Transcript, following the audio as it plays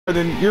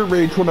Then your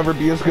rage will never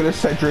be as good as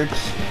Cedric's.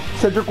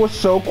 Cedric was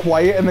so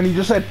quiet, and then he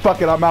just said,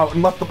 fuck it, I'm out,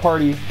 and left the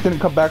party. Didn't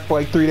come back for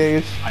like 3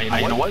 days. You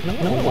know what? No,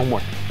 one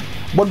more.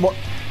 One more.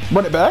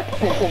 Run it back?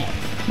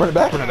 Run it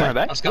back? Run it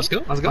back. Let's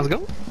go.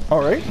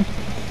 Alright.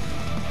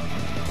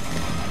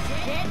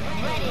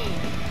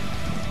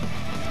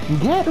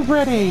 Get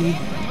ready.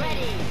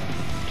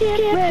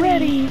 Get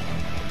ready.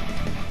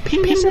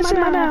 Peace in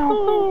my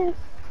mouth.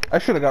 I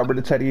should have got rid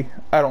of Teddy.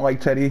 I don't like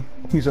Teddy.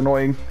 He's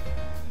annoying.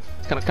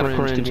 It's kind of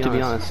cringe, to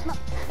be honest.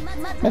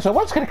 And so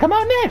what's gonna come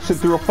out next? And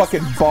threw a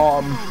fucking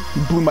bomb.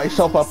 Blew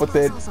myself up with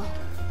it.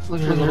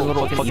 Look at the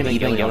little fucking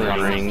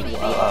Evangelion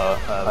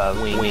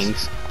ring.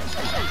 Wings.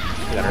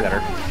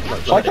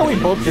 I like how we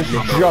both just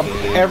jump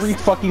every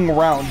fucking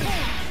round.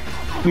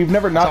 We've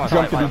never not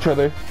jumped at each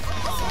other.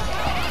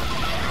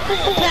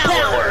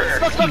 Power!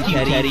 Fuck you,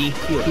 Teddy.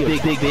 You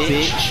big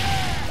bitch.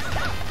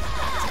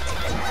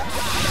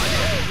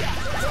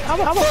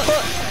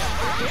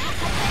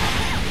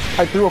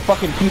 I threw a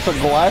fucking piece of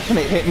glass and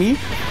it hit me.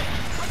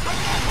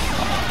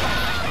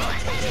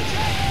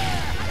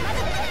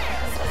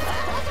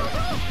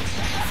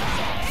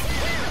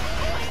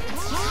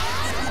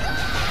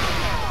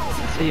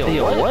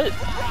 Yo, what?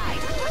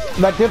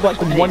 That did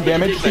like 1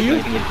 damage to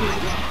you.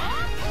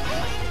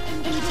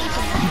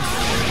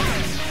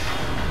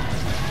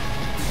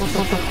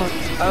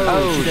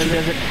 Oh, she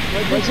does it.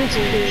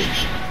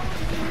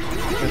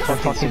 That's a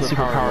fucking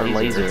superpowered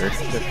laser.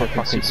 That's a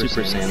fucking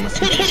Super Saiyan.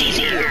 Teddy's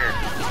here!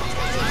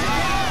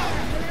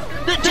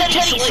 The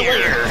Teddy's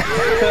here!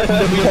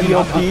 Teddy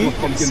OP. You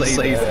can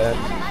say that.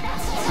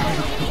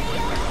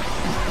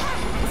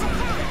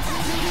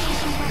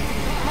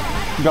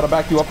 Gotta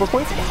back you up real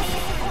quick.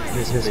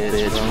 This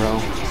bitch, bro.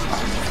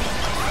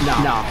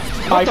 Nah.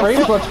 High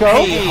frames, let's go.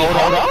 Hey,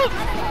 hold up!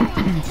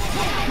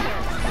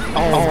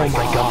 Oh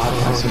my god,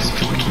 that's this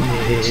fucking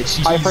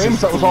bitch. High frames,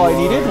 that was all I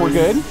needed. We're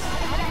good.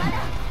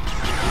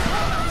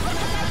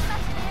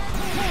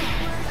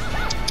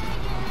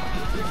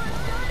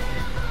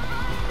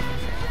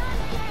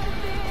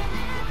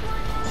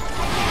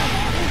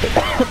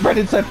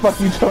 Brendyn said, fuck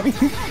you, Tony.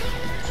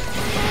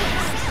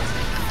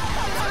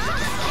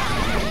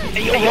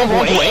 Hey, yo,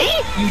 wrong way?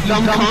 You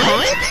dumb cunt?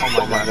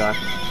 Oh my god.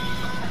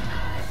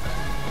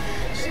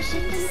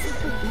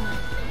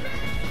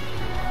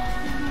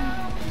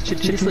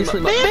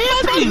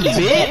 Man,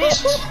 bitch!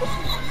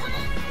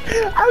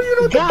 How you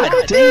know that I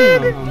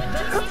did?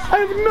 I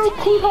have no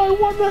clue how I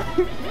won that.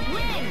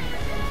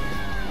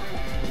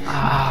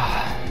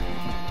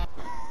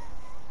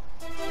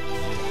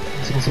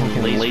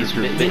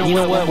 Laser. You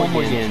know what? One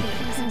more again.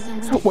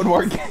 One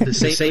more again. The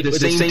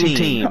same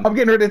team. I'm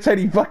getting rid of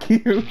Teddy. Fuck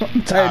you.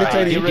 I'm tired of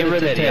Teddy. Get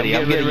rid of Teddy.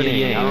 I'm getting rid of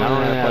Yang. I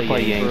don't know how to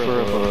play Yang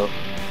for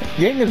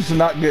Yang is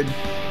not good.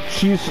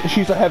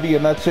 She's a heavy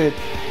and that's it.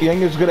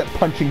 Yang is good at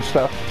punching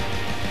stuff.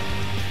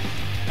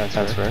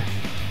 That's fair.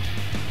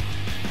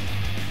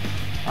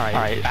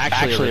 Alright,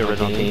 actually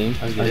original team.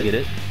 I get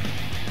it.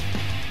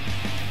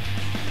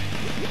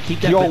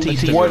 Keep that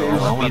Batista. What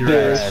is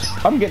this?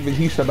 I'm getting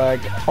Batista back.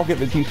 I'll get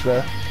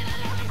Batista.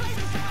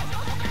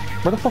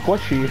 Where the fuck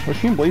was she? Was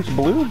she in Blaze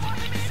Blue?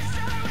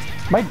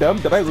 Am I dumb?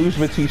 Did I lose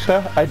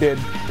Batista? I did.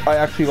 I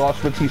actually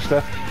lost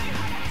Batista.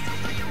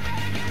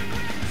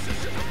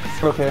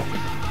 Okay.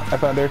 I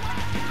found her.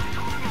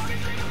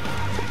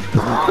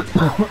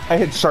 I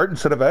hit start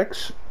instead of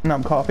X. Now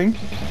I'm coughing.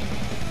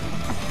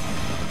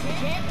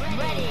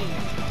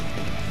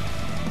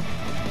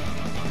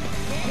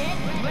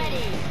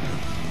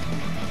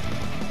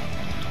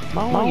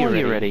 Mom,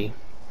 you're ready.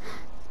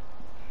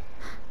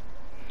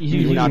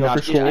 You did not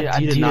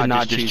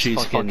just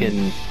choose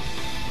fucking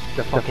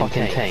the fucking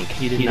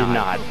tank. You did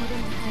not.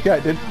 Yeah, I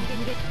did.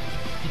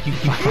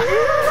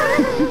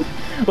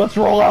 Let's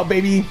roll out,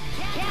 baby.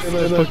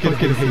 I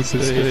fucking hate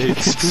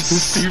this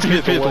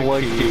stupid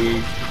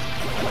monkey.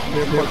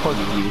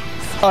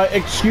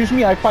 Excuse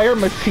me, I fire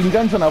machine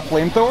guns and a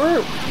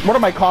flamethrower? What are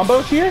my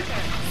combos here?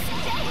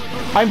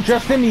 I'm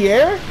just in the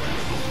air?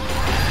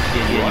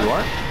 Yeah, you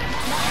are.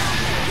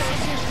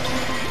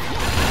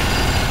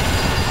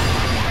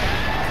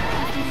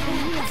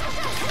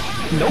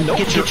 Nope.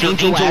 Get your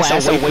angel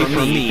ass away from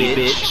me,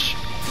 bitch.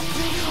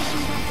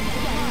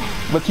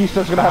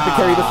 Batista's gonna have to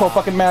carry this whole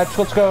fucking match.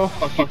 Let's go.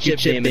 Fucking chip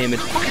damage.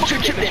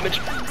 Fucking chip damage.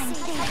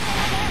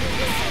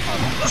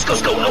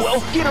 Let's go,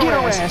 Noel. Get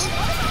her ass.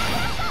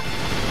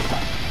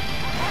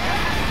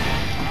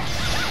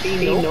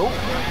 Nope.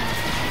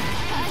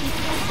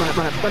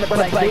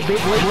 Run.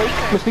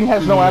 This thing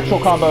has no actual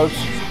combos.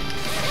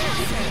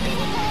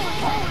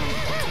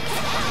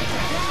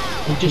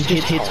 He just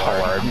hits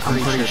hard. I'm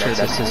pretty sure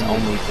that's his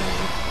only thing.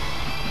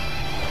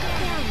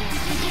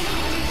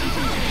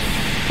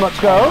 Let's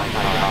go. Oh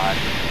my god.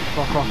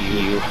 Fuck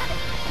you.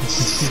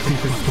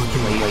 Stupid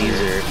fucking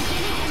laser.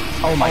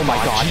 Oh my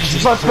god.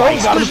 Let's go. We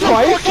got him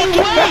twice.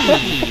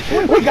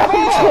 We got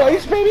him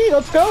twice, baby.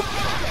 Let's go.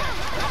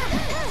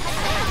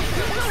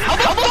 How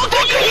the fuck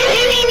are you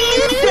hitting me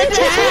with the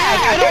attack?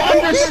 I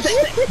don't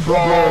understand.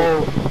 Bro.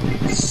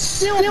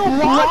 Still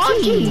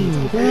blocking.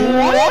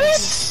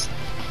 What?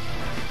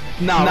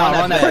 No,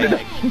 run that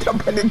bag.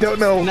 Brendyn, don't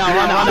know. No,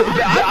 run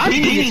I'm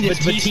beating this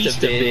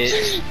Batista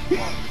bitch.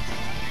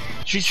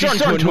 She's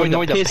starting to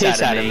annoy the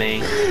piss out of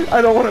me.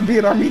 I don't want to be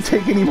an army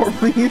tank anymore,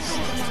 please.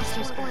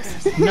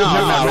 No,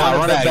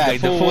 run it back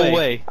the full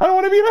way. I don't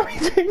want to be an army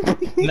tank,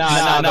 please.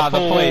 No, the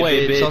full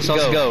way, bitch. Let's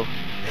go.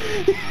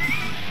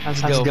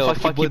 Let's go.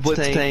 Fuck you, Blitz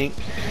tank.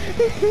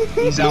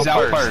 He's out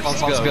first.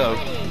 Let's go.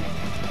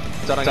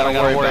 So I don't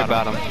gotta worry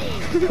about him.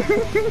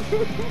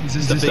 This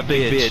is a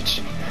big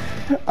bitch.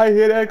 I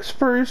hit X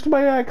first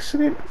by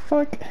accident.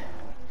 Fuck.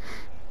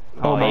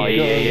 Oh my god.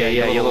 Yeah.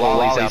 Your little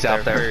lolly's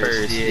out there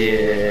first.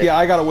 Yeah. Yeah,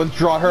 I gotta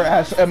withdraw her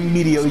ass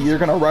immediately. You're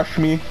gonna rush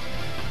me.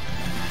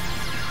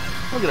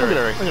 Look at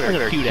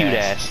her cute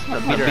ass.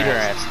 Beat her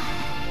ass.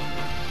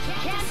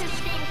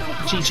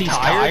 She's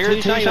tired.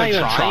 She's not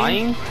even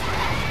trying.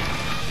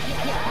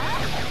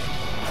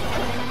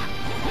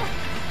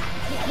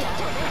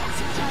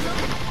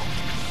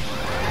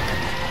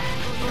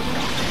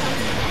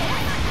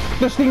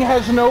 This thing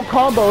has no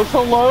combos.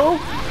 Hello?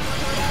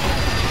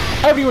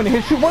 Everyone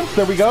hits you once.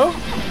 There we go.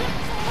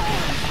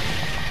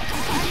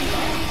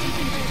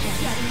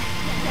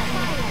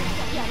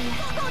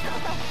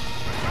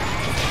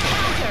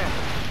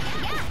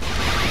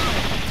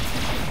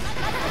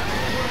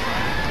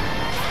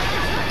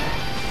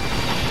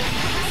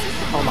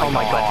 Oh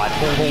my god.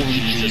 Holy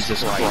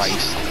Jesus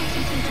Christ.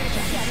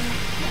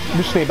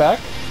 Just stay back.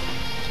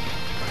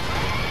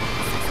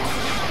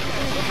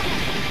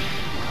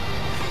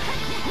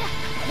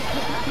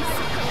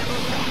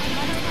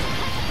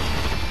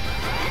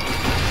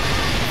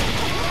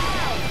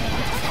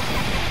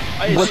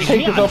 Let's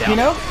take the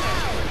Filipino.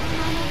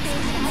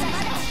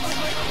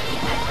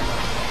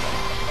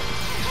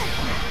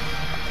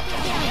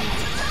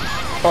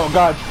 Oh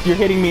god, you're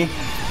hitting me.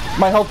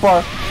 My health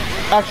bar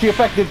actually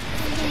affected.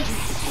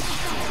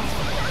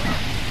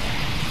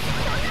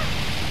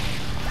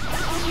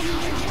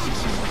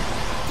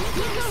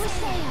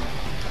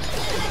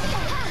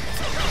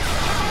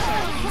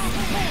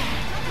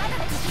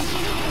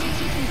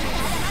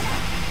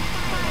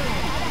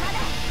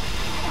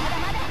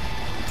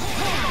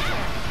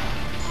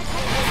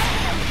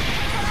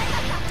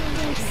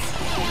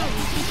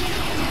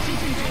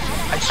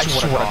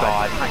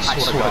 I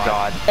swear to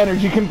God.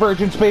 Energy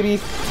convergence, baby.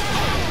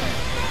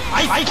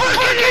 I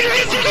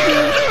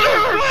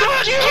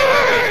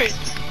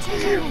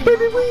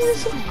Baby,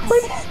 please.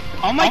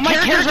 All my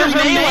characters are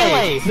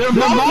melee. They're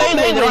melee.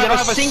 They don't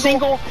have a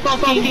single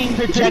fucking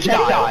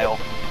projectile.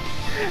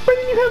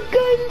 Brendyn, you have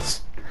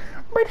guns.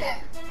 Brendyn.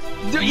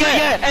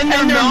 Yeah, and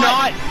they're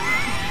not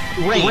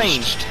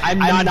ranged. I'm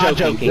not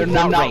joking. They're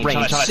not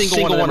ranged. Not a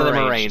single one of them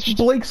are ranged.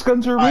 Blake's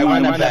guns are ranged.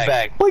 Run that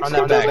back. Blake's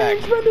guns are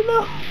ranged. Brendyn,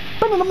 no.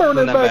 Brendyn, I'm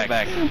running that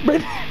back.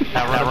 Brendyn.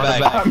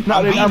 I'm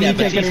not an army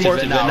tank anymore.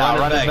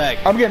 Run it back.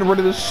 I'm getting rid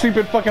of this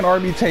stupid fucking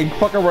army tank.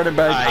 Fucking run it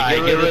back.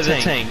 Alright, get rid of the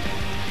tank.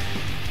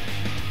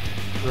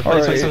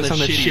 Replace it with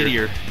something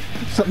shittier.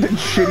 Something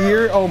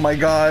shittier? Oh my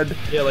god.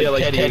 Yeah,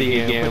 like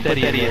Teddy again. Put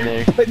Teddy in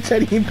there. Put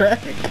Teddy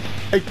back.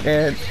 I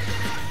can't.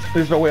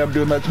 There's no way I'm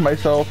doing that to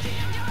myself.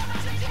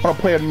 I want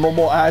to play a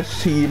normal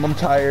ass team. I'm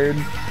tired.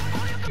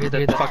 You're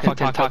the fucking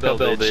Taco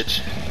Bell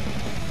bitch.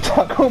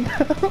 Taco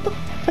Bell?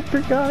 I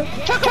forgot.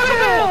 Taco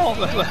Bell!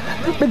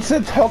 It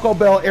said Taco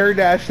Bell air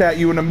dashed at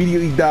you and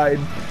immediately died.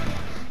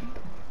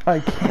 I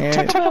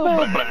can't. Taco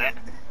Bell!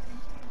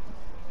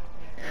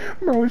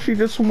 Bro, she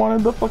just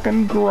wanted the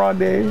fucking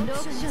grande.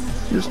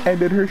 Just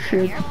ended her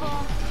shit.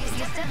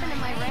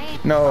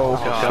 No,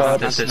 God,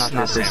 this is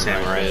not the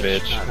samurai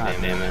bitch. God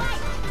damn it.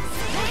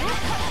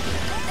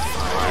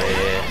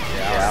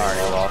 Yeah, I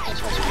already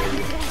lost.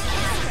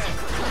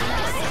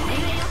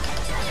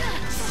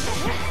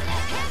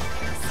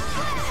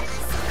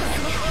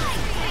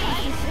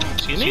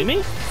 Excuse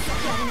me?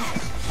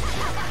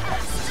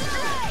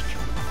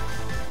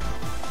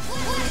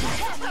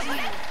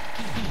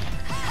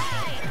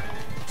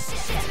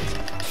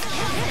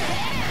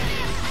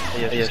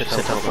 Yeah,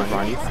 teleport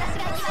on you.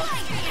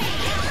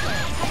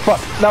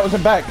 Fuck, that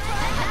wasn't back.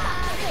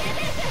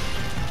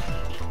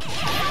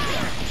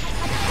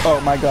 Oh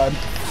my god.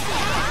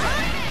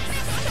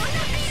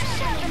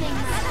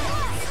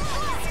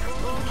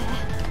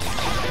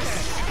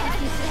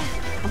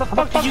 How the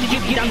fuck did you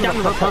get down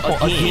to the purple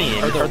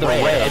again, or the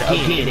red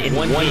again in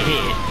one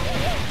hit?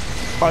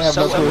 I have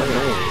no clue.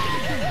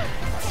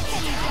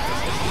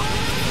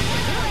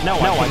 No,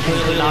 I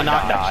clearly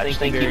not dodge.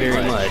 Thank you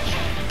very much.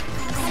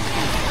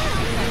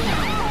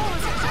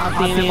 God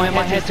damn it,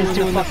 my head's just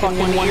doing the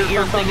fucking one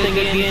ear thing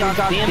again.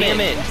 God damn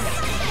it.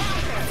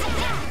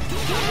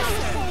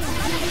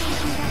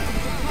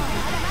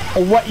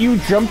 What, you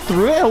jumped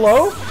through it?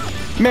 Hello?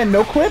 Man,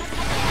 no clip?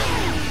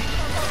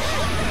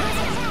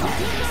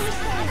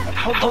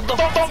 How the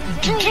fuck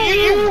do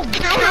you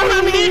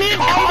counter me in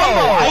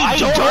combo? I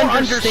don't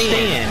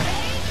understand.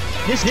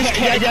 This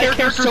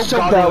character's so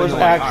goddamn That was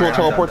actual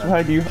teleports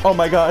behind you. Oh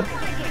my god.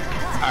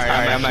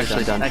 Alright, I'm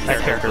actually done. That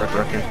character's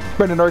broken.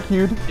 Brendyn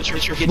RQ'd.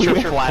 Get your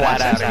flat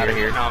ass out of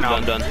here. No,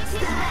 I'm done.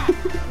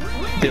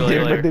 See you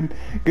later. Brendyn.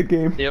 Good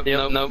game. Yep,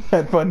 nope.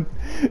 Had fun.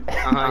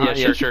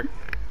 Yeah, sure.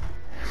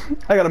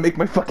 I gotta make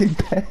my fucking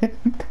pen.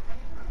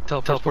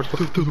 Teleport.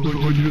 Let the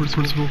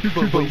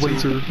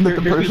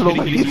personal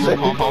laser.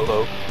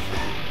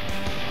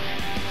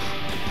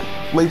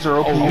 Laser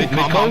OP.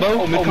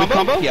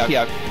 Mid-combo?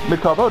 Yeah.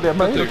 Mid-combo, damn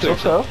right.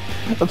 So.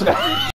 Let's go.